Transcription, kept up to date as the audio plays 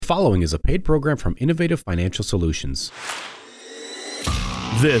following is a paid program from Innovative Financial Solutions.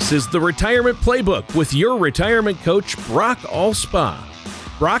 This is the Retirement Playbook with your retirement coach, Brock Allspa.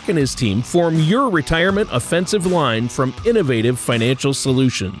 Brock and his team form your retirement offensive line from Innovative Financial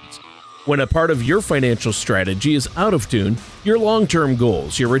Solutions. When a part of your financial strategy is out of tune, your long-term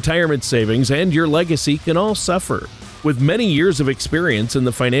goals, your retirement savings, and your legacy can all suffer. With many years of experience in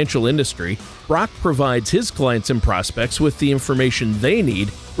the financial industry, Brock provides his clients and prospects with the information they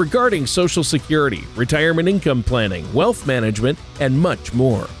need regarding Social Security, retirement income planning, wealth management, and much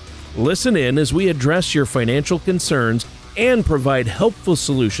more. Listen in as we address your financial concerns and provide helpful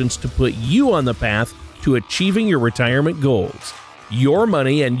solutions to put you on the path to achieving your retirement goals. Your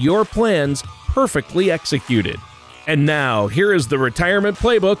money and your plans perfectly executed. And now, here is the Retirement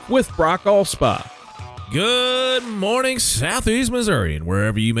Playbook with Brock Allspa. Good morning, Southeast Missouri, and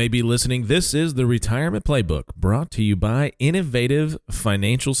wherever you may be listening, this is the Retirement Playbook, brought to you by Innovative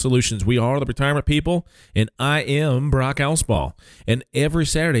Financial Solutions. We are the retirement people, and I am Brock Allspa. And every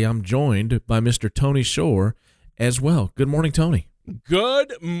Saturday, I'm joined by Mr. Tony Shore as well. Good morning, Tony.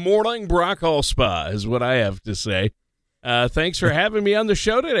 Good morning, Brock Allspa, is what I have to say. Thanks for having me on the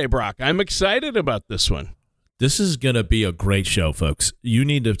show today, Brock. I'm excited about this one. This is going to be a great show, folks. You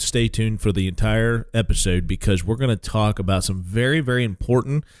need to stay tuned for the entire episode because we're going to talk about some very, very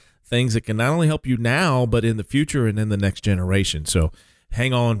important things that can not only help you now, but in the future and in the next generation. So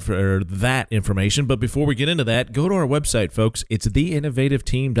hang on for that information. But before we get into that, go to our website, folks. It's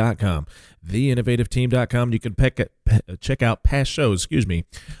theinnovativeteam.com. Theinnovativeteam.com. You can check out past shows.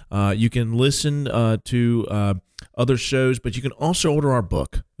 You can listen to other shows, but you can also order our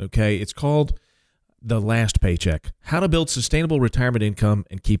book. Okay, it's called The Last Paycheck: How to Build Sustainable Retirement Income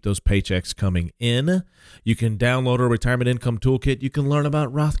and Keep Those Paychecks Coming In. You can download our retirement income toolkit. You can learn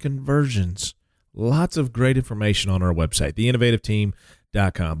about Roth conversions. Lots of great information on our website,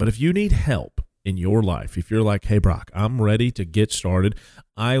 theinnovativeteam.com. But if you need help in your life, if you're like, hey, Brock, I'm ready to get started,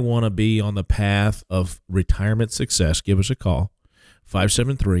 I want to be on the path of retirement success, give us a call,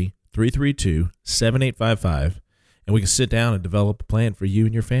 573-332-7855, and we can sit down and develop a plan for you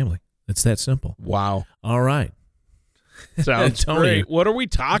and your family. It's that simple. Wow. All right. Sounds great. What are we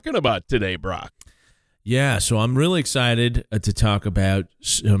talking about today, Brock? Yeah, so I'm really excited to talk about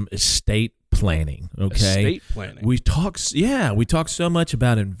some estate planning, okay? Estate planning. We talk so much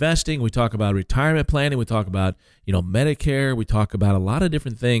about investing. We talk about retirement planning. We talk about, Medicare. We talk about a lot of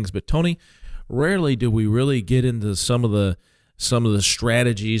different things. But, Tony, rarely do we really get into some of the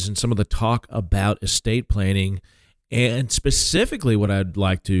strategies and some of the talk about estate planning. And specifically what I'd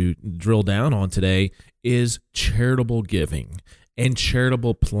like to drill down on today is charitable giving and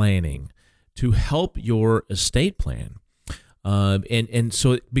charitable planning to help your estate plan. And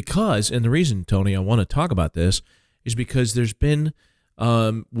the reason, Tony, I want to talk about this is because there's been,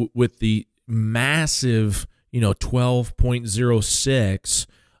 with the massive,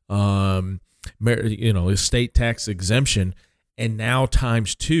 12.06, estate tax exemption, and now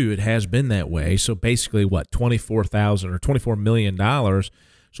times two, it has been that way. So basically, $24,000 or $24 million.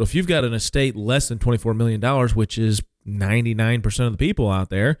 So if you've got an estate less than $24 million, which is 99% of the people out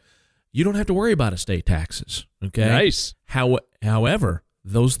there, you don't have to worry about estate taxes. Okay. Nice. However,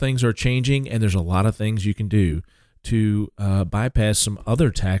 those things are changing, and there's a lot of things you can do to bypass some other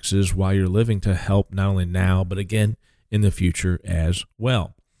taxes while you're living to help not only now, but again in the future as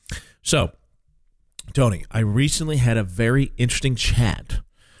well. So, Tony, I recently had a very interesting chat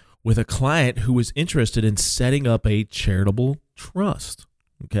with a client who was interested in setting up a charitable trust,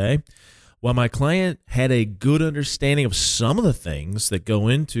 okay? While my client had a good understanding of some of the things that go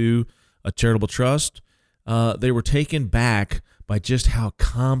into a charitable trust, they were taken back by just how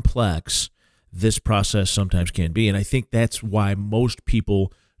complex this process sometimes can be. And I think that's why most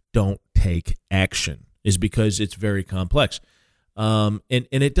people don't take action, is because it's very complex. And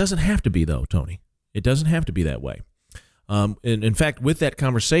it doesn't have to be, though, Tony. It doesn't have to be that way. And in fact, with that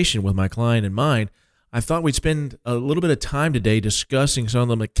conversation with my client in mind, I thought we'd spend a little bit of time today discussing some of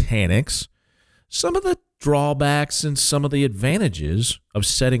the mechanics, some of the drawbacks, and some of the advantages of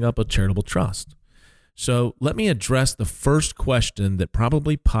setting up a charitable trust. So let me address the first question that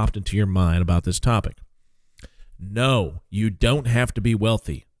probably popped into your mind about this topic. No, you don't have to be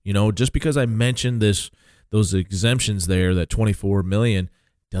wealthy. Just because I mentioned those exemptions there, that $24 million,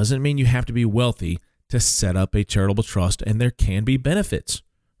 doesn't mean you have to be wealthy to set up a charitable trust, and there can be benefits,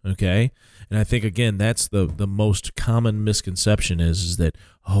 okay? And I think, again, that's the most common misconception is that,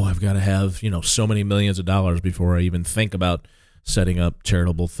 I've got to have, so many millions of dollars before I even think about setting up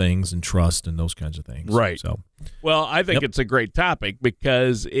charitable things and trust and those kinds of things. Right. So, well, I think it's a great topic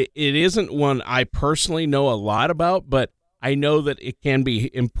because it isn't one I personally know a lot about, but I know that it can be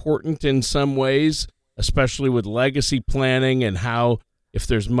important in some ways, especially with legacy planning and how if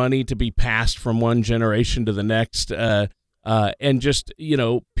there's money to be passed from one generation to the next, and just,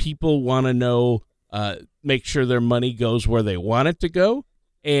 people want to know, make sure their money goes where they want it to go,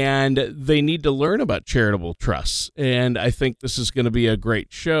 and they need to learn about charitable trusts. And I think this is going to be a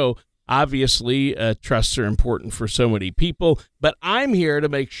great show. Obviously, trusts are important for so many people, but I'm here to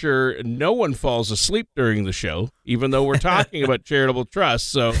make sure no one falls asleep during the show, even though we're talking about charitable trusts.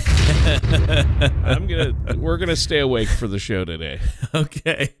 So we're gonna stay awake for the show today.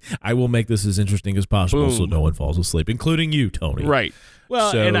 Okay, I will make this as interesting as possible. Boom. So no one falls asleep, including you, Tony. Right.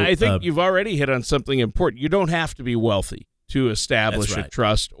 Well, and I think you've already hit on something important. You don't have to be wealthy to establish a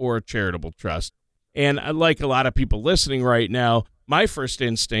trust or a charitable trust. And like a lot of people listening right now, my first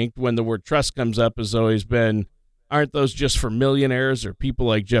instinct when the word trust comes up has always been, aren't those just for millionaires or people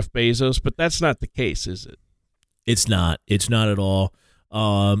like Jeff Bezos? But that's not the case, is it? It's not. It's not at all.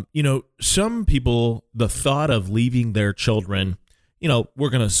 Some people, the thought of leaving their children, we're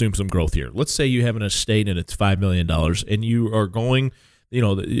going to assume some growth here. Let's say you have an estate and it's $5 million and you are going,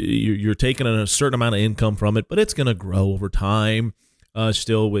 you're taking a certain amount of income from it, but it's going to grow over time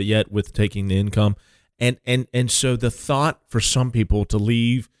still with taking the income. And so the thought for some people to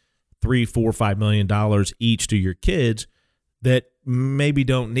leave $3, $4, $5 million each to your kids that maybe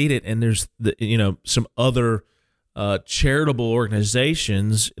don't need it, and there's some other charitable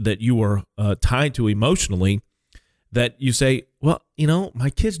organizations that you are tied to emotionally that you say, well,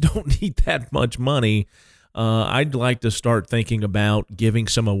 my kids don't need that much money. I'd like to start thinking about giving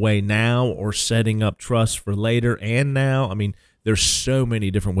some away now or setting up trusts for later and now. I mean, there's so many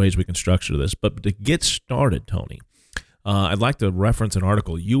different ways we can structure this. But to get started, Tony, I'd like to reference an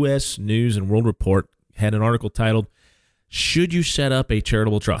article. U.S. News and World Report had an article titled, "Should You Set Up a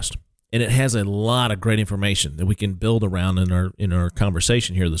Charitable Trust?" And it has a lot of great information that we can build around in our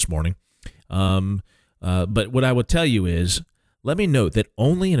conversation here this morning. But what I would tell you is, let me note that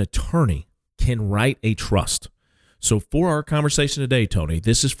only an attorney can write a trust. So for our conversation today, Tony,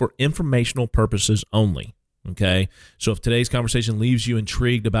 this is for informational purposes only. Okay, so if today's conversation leaves you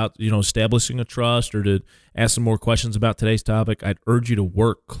intrigued about establishing a trust or to ask some more questions about today's topic, I'd urge you to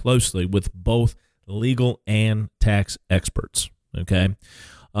work closely with both legal and tax experts. Okay,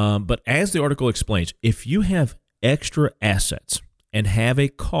 but as the article explains, if you have extra assets and have a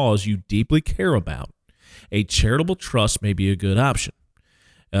cause you deeply care about, a charitable trust may be a good option.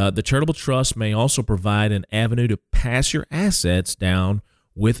 The charitable trust may also provide an avenue to pass your assets down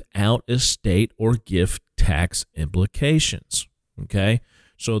without estate or gift tax implications. Okay,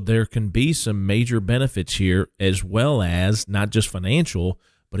 so there can be some major benefits here, as well as not just financial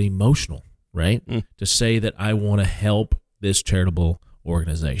but emotional, right? To say that I want to help this charitable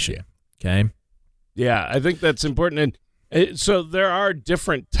organization. Okay, yeah, I think that's important. And so there are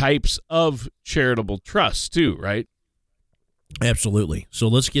different types of charitable trusts too, right? Absolutely. So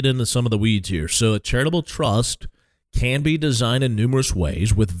let's get into some of the weeds here. So a charitable trust can be designed in numerous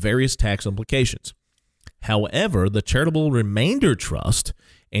ways with various tax implications. However, the charitable remainder trust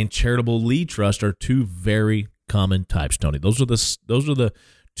and charitable lead trust are two very common types, Tony. Those are the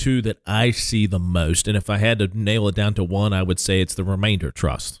two that I see the most. And if I had to nail it down to one, I would say it's the remainder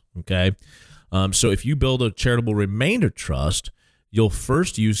trust. Okay. So if you build a charitable remainder trust, you'll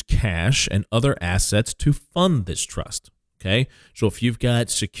first use cash and other assets to fund this trust. Okay. So if you've got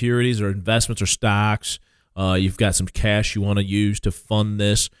securities or investments or stocks, you've got some cash you want to use to fund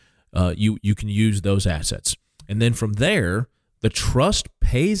this, you can use those assets. And then from there, the trust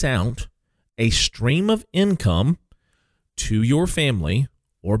pays out a stream of income to your family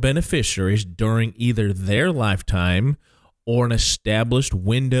or beneficiaries during either their lifetime or an established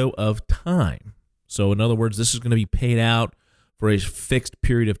window of time. So in other words, this is going to be paid out for a fixed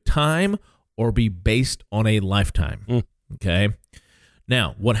period of time or be based on a lifetime. Okay.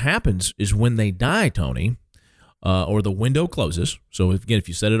 Now, what happens is when they die, Tony, or the window closes. So if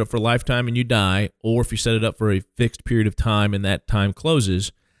you set it up for a lifetime and you die, or if you set it up for a fixed period of time and that time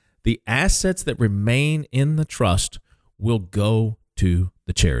closes, the assets that remain in the trust will go to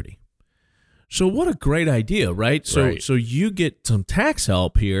the charity. So what a great idea, right? So you get some tax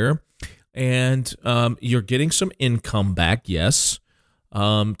help here, and you're getting some income back, yes,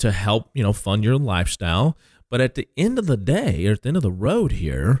 to help fund your lifestyle. But at the end of the day, or at the end of the road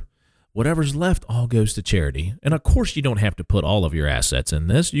here, whatever's left all goes to charity. And of course, you don't have to put all of your assets in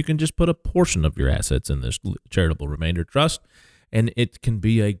this. You can just put a portion of your assets in this charitable remainder trust, and it can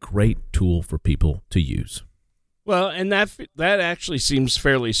be a great tool for people to use. Well, and that actually seems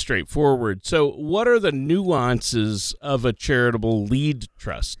fairly straightforward. So what are the nuances of a charitable lead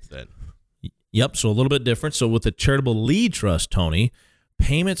trust then? Yep, so a little bit different. So with the charitable lead trust, Tony,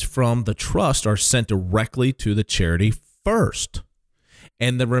 payments from the trust are sent directly to the charity first,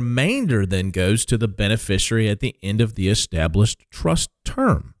 and the remainder then goes to the beneficiary at the end of the established trust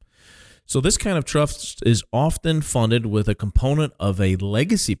term. So this kind of trust is often funded with a component of a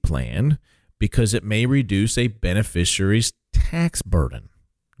legacy plan because it may reduce a beneficiary's tax burden.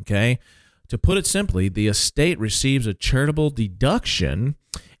 Okay? To put it simply, the estate receives a charitable deduction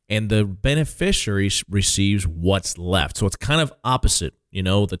and the beneficiary receives what's left. So it's kind of opposite.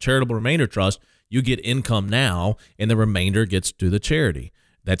 The charitable remainder trust, you get income now and the remainder gets to the charity.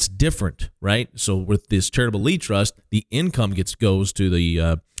 That's different, right? So with this charitable lead trust, the income goes to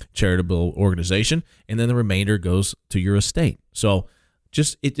the charitable organization, and then the remainder goes to your estate. So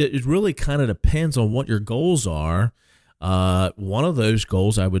just it really kind of depends on what your goals are. One of those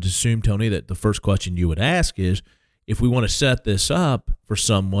goals, I would assume, Tony, that the first question you would ask is, if we want to set this up for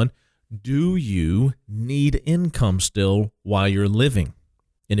someone, do you need income still while you're living?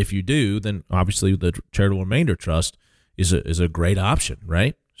 And if you do, then obviously the charitable remainder trust is a great option,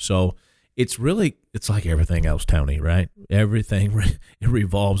 right? So it's like everything else, Tony, right? Everything it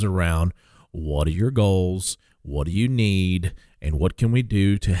revolves around what are your goals, what do you need, and what can we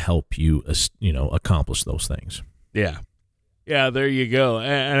do to help you, accomplish those things. Yeah, there you go.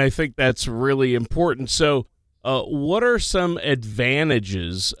 And I think that's really important. So what are some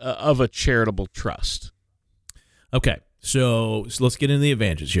advantages of a charitable trust? Okay. So let's get into the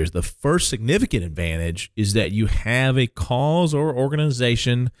advantages here. The first significant advantage is that you have a cause or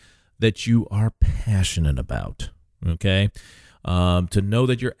organization that you are passionate about, okay? To know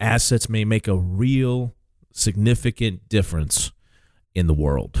that your assets may make a real significant difference in the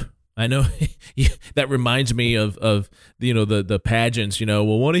world. I know that reminds me of the pageants,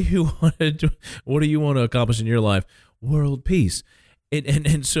 well, what do you want to accomplish in your life? World peace.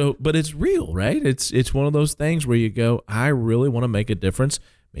 And so, but it's real, right? It's one of those things where you go, I really want to make a difference,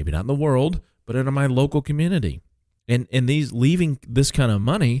 maybe not in the world, but in my local community. And leaving this kind of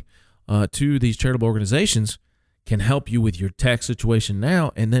money to these charitable organizations can help you with your tax situation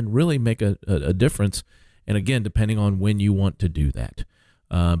now, and then really make a difference. And again, depending on when you want to do that.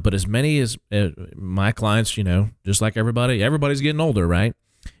 But as many as my clients, just like everybody's getting older, right?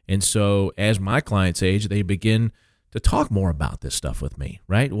 And so as my clients age, they begin to talk more about this stuff with me,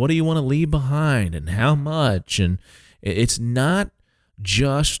 right? What do you want to leave behind and how much? And it's not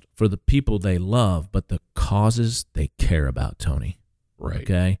just for the people they love, but the causes they care about, Tony. Right.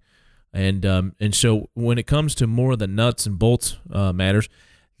 Okay. And so when it comes to more of the nuts and bolts matters,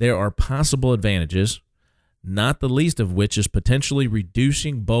 there are possible advantages, not the least of which is potentially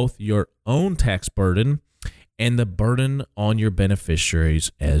reducing both your own tax burden and the burden on your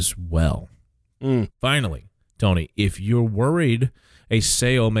beneficiaries as well. Finally, Tony, if you're worried a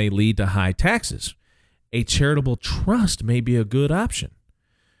sale may lead to high taxes, a charitable trust may be a good option.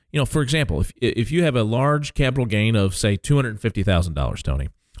 For example, if you have a large capital gain of, say, $250,000, Tony,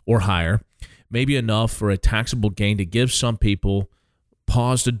 or higher, maybe enough for a taxable gain to give some people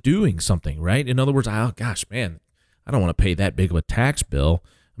pause to doing something, right? In other words, oh, gosh, man, I don't want to pay that big of a tax bill.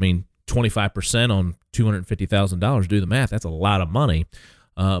 I mean, 25% on $250,000, do the math, that's a lot of money.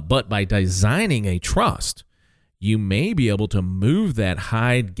 But by designing a trust, you may be able to move that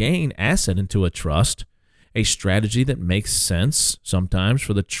high gain asset into a trust, a strategy that makes sense sometimes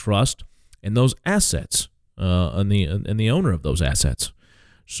for the trust and those assets and the owner of those assets.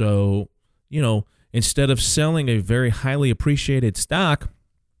 So, instead of selling a very highly appreciated stock,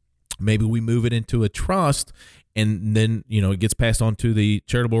 maybe we move it into a trust, and then, it gets passed on to the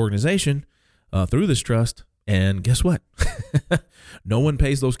charitable organization through this trust. And guess what? No one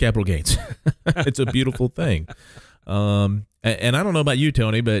pays those capital gains. It's a beautiful thing. And I don't know about you,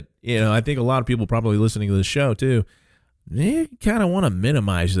 Tony, but, I think a lot of people probably listening to this show too, they kind of want to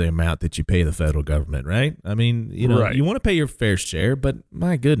minimize the amount that you pay the federal government, right? I mean, right. You want to pay your fair share, but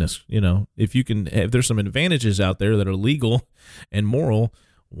my goodness, if there's some advantages out there that are legal and moral,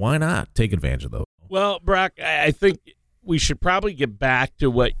 why not take advantage of those? Well, Brock, I think we should probably get back to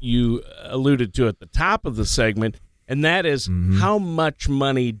what you alluded to at the top of the segment, and that is how much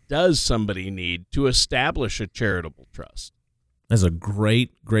money does somebody need to establish a charitable trust? That's a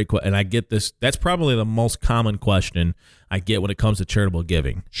great question. And I get this. That's probably the most common question I get when it comes to charitable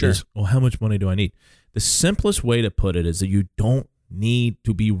giving. Sure. Is, well, how much money do I need? The simplest way to put it is that you don't need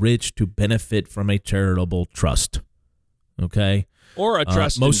to be rich to benefit from a charitable trust. Okay? Or a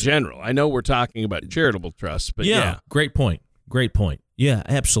trust in general. I know we're talking about charitable trusts, but yeah. Great point. Yeah,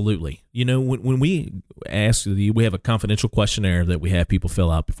 absolutely. When we ask, we have a confidential questionnaire that we have people fill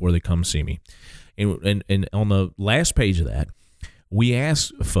out before they come see me. And on the last page of that, we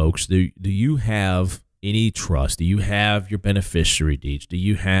ask folks, do you have any trust? Do you have your beneficiary deeds? Do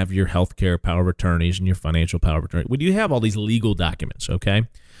you have your healthcare power of attorneys and your financial power of attorney? Do you have all these legal documents, okay?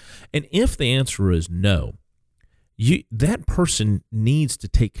 And if the answer is no, that person needs to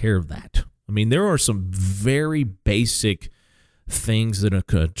take care of that. I mean, there are some very basic things that an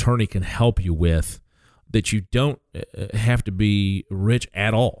attorney can help you with that you don't have to be rich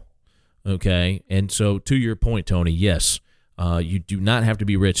at all, okay? And so to your point, Tony, yes, you do not have to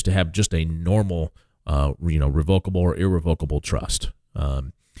be rich to have just a normal revocable or irrevocable trust.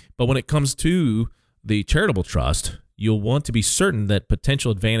 But when it comes to the charitable trust, you'll want to be certain that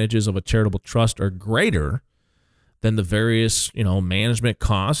potential advantages of a charitable trust are greater than the various, management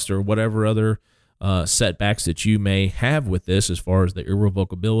costs or whatever other setbacks that you may have with this as far as the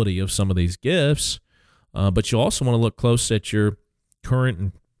irrevocability of some of these gifts. But you also want to look close at your current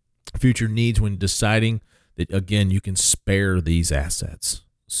and future needs when deciding that, again, you can spare these assets.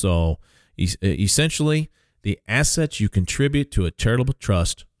 So essentially, the assets you contribute to a charitable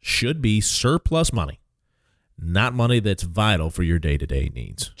trust should be surplus money, not money that's vital for your day-to-day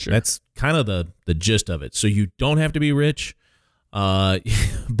needs. Sure. That's kind of the gist of it. So you don't have to be rich,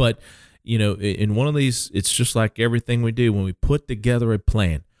 but, in one of these, it's just like everything we do. When we put together a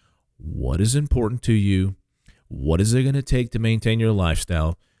plan, what is important to you? What is it going to take to maintain your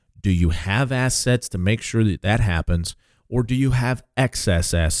lifestyle? Do you have assets to make sure that happens? Or do you have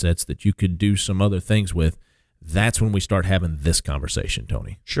excess assets that you could do some other things with? That's when we start having this conversation,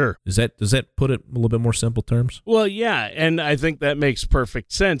 Tony. Sure. Does that put it in a little bit more simple terms? Well, yeah, and I think that makes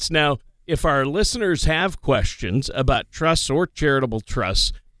perfect sense. Now, if our listeners have questions about trusts or charitable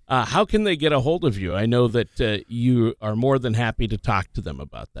trusts, how can they get a hold of you? I know that you are more than happy to talk to them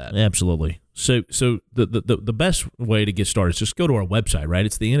about that. Absolutely. So the best way to get started is just go to our website, right?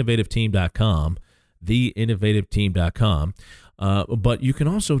 It's theinnovativeteam.com, theinnovativeteam.com. But you can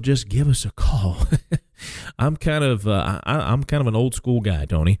also just give us a call. I'm kind of an old school guy,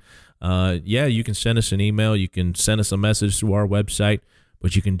 Tony. You can send us an email. You can send us a message through our website,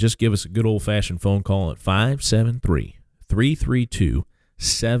 but you can just give us a good old-fashioned phone call at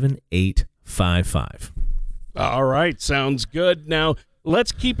 573-332-7855. All right. Sounds good. Now,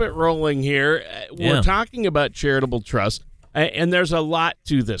 let's keep it rolling here. We're talking about charitable trust, and there's a lot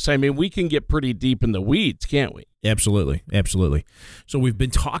to this. I mean, we can get pretty deep in the weeds, can't we? Absolutely. So we've been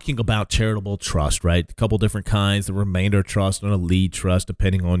talking about charitable trust, right? A couple different kinds, the remainder trust and a lead trust,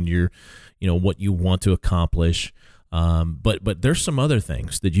 depending on your, what you want to accomplish. But there's some other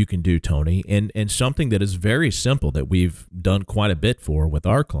things that you can do, Tony, and something that is very simple that we've done quite a bit for with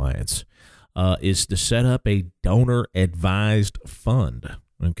our clients is to set up a donor-advised fund,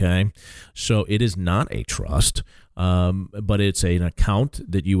 okay? So it is not a trust, but it's an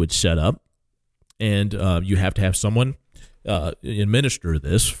account that you would set up, and you have to have someone administer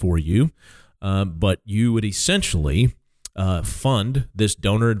this for you, but you would essentially fund this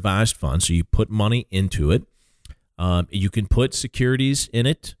donor-advised fund, so you put money into it. You can put securities in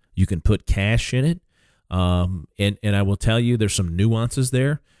it. You can put cash in it. And I will tell you there's some nuances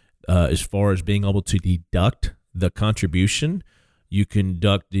there as far as being able to deduct the contribution. You can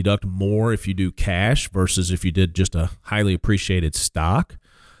deduct more if you do cash versus if you did just a highly appreciated stock.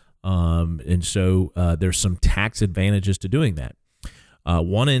 And so there's some tax advantages to doing that.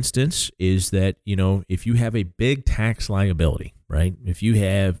 One instance is that, if you have a big tax liability, right? If you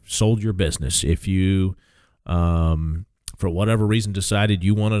have sold your business, if you for whatever reason decided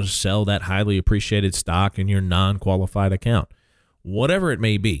you wanted to sell that highly appreciated stock in your non-qualified account, whatever it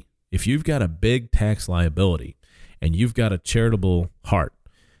may be, if you've got a big tax liability and you've got a charitable heart,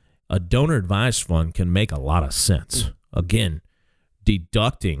 a donor advised fund can make a lot of sense. Again,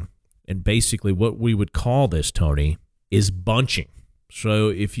 deducting, and basically what we would call this, Tony, is bunching. So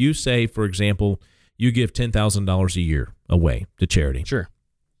if you say, for example, you give $10,000 a year away to charity. Sure.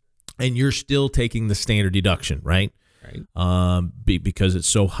 And you're still taking the standard deduction, right? Right. Because it's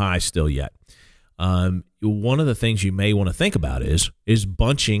so high still yet. One of the things you may want to think about is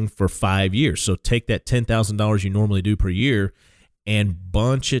bunching for 5 years. So take that $10,000 you normally do per year and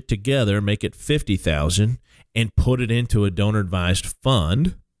bunch it together, make it $50,000, and put it into a donor advised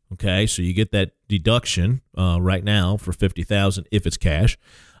fund. Okay, so you get that deduction right now for $50,000 if it's cash,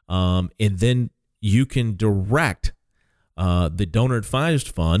 and then you can direct the donor advised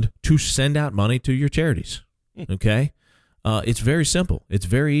fund to send out money to your charities. Okay, it's very simple. It's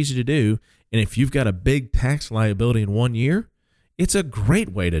very easy to do, and if you've got a big tax liability in 1 year, it's a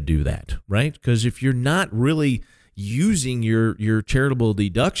great way to do that, right? Because if you're not really using your charitable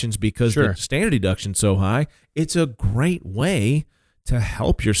deductions because the standard deduction's so high, it's a great way to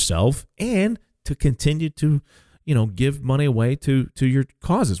help yourself and to continue to, give money away to your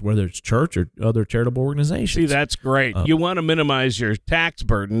causes, whether it's church or other charitable organizations. See, that's great. You want to minimize your tax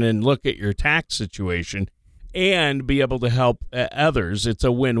burden and look at your tax situation and be able to help others. It's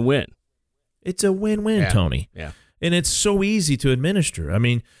a win-win. It's a win-win, Tony. Yeah. And it's so easy to administer. I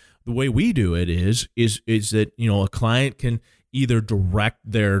mean, the way we do it is that, a client can either direct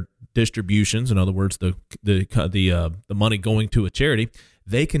their distributions, in other words, the money going to a charity,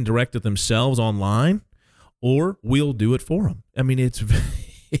 they can direct it themselves online, or we'll do it for them. I mean, it's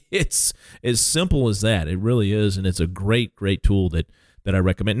as simple as that. It really is, and it's a great tool that I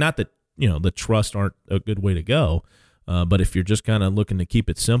recommend. Not that the trusts aren't a good way to go, but if you're just kind of looking to keep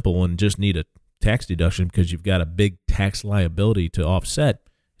it simple and just need a tax deduction because you've got a big tax liability to offset,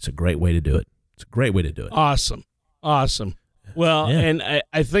 it's a great way to do it. Awesome. Well, and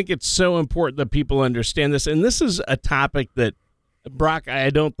I think it's so important that people understand this. And this is a topic that, Brock,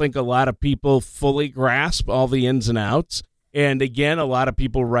 I don't think a lot of people fully grasp all the ins and outs. And again, a lot of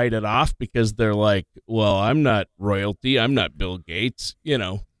people write it off because they're like, well, I'm not royalty. I'm not Bill Gates, I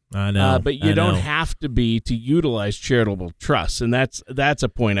know. But you don't have to be to utilize charitable trusts. And that's a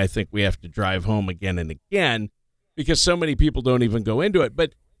point I think we have to drive home again and again, because so many people don't even go into it.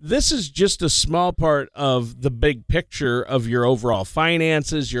 But this is just a small part of the big picture of your overall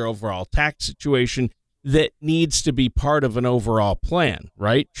finances, your overall tax situation that needs to be part of an overall plan,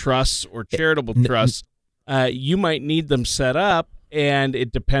 right? Trusts or charitable trusts, you might need them set up, and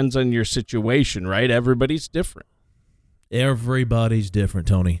it depends on your situation, right? Everybody's different. Everybody's different,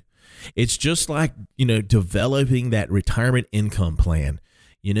 Tony. It's just like, developing that retirement income plan.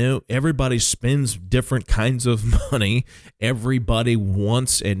 Everybody spends different kinds of money. Everybody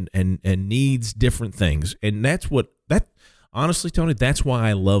wants and needs different things. And honestly, Tony, that's why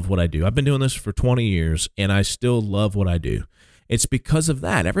I love what I do. I've been doing this for 20 years, and I still love what I do. It's because of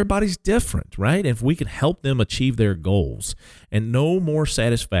that. Everybody's different, right? If we could help them achieve their goals, and no more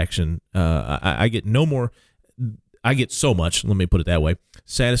satisfaction, I get so much, let me put it that way,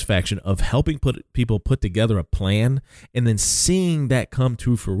 satisfaction of helping people put together a plan and then seeing that come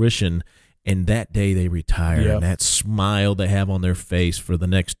to fruition, and that day they retire, and that smile they have on their face for the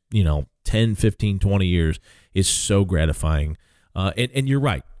next 10, 15, 20 years is so gratifying. And you're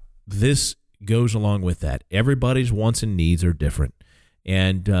right. This goes along with that. Everybody's wants and needs are different.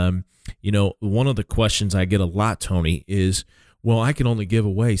 And, one of the questions I get a lot, Tony, is, well, I can only give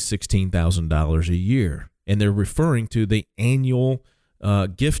away $16,000 a year. And they're referring to the annual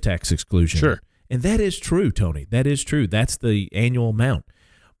gift tax exclusion. Sure. And that is true, Tony. That is true. That's the annual amount.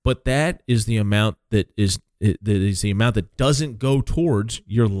 But that is the amount that doesn't go towards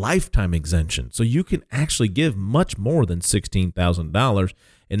your lifetime exemption. So you can actually give much more than $16,000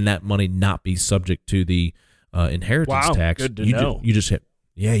 and that money not be subject to the inheritance tax. Good to know. You just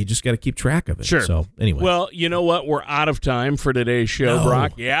got to keep track of it. Sure. So anyway. Well, you know what? We're out of time for today's show,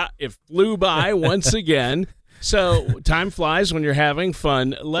 Brock. Yeah, it flew by once again. So time flies when you're having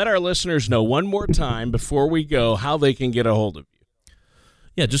fun. Let our listeners know one more time before we go how they can get a hold of you.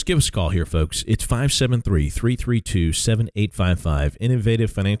 Yeah, just give us a call here, folks. It's 573-332-7855.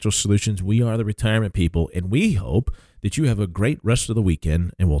 Innovative Financial Solutions. We are the retirement people, and we hope that you have a great rest of the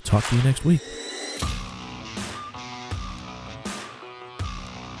weekend, and we'll talk to you next week.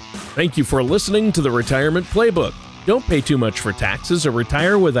 Thank you for listening to the Retirement Playbook. Don't pay too much for taxes or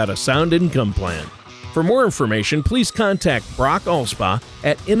retire without a sound income plan. For more information, please contact Brock Allspaw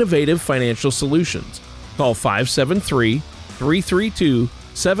at Innovative Financial Solutions. Call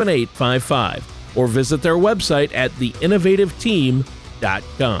 573-332-7855 or visit their website at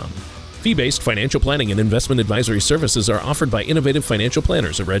theinnovativeteam.com. Fee-based financial planning and investment advisory services are offered by Innovative Financial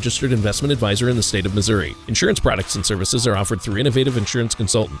Planners, a registered investment advisor in the state of Missouri. Insurance products and services are offered through Innovative Insurance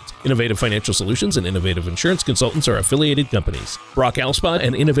Consultants. Innovative Financial Solutions and Innovative Insurance Consultants are affiliated companies. Brock Allspaw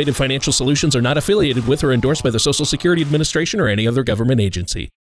and Innovative Financial Solutions are not affiliated with or endorsed by the Social Security Administration or any other government agency.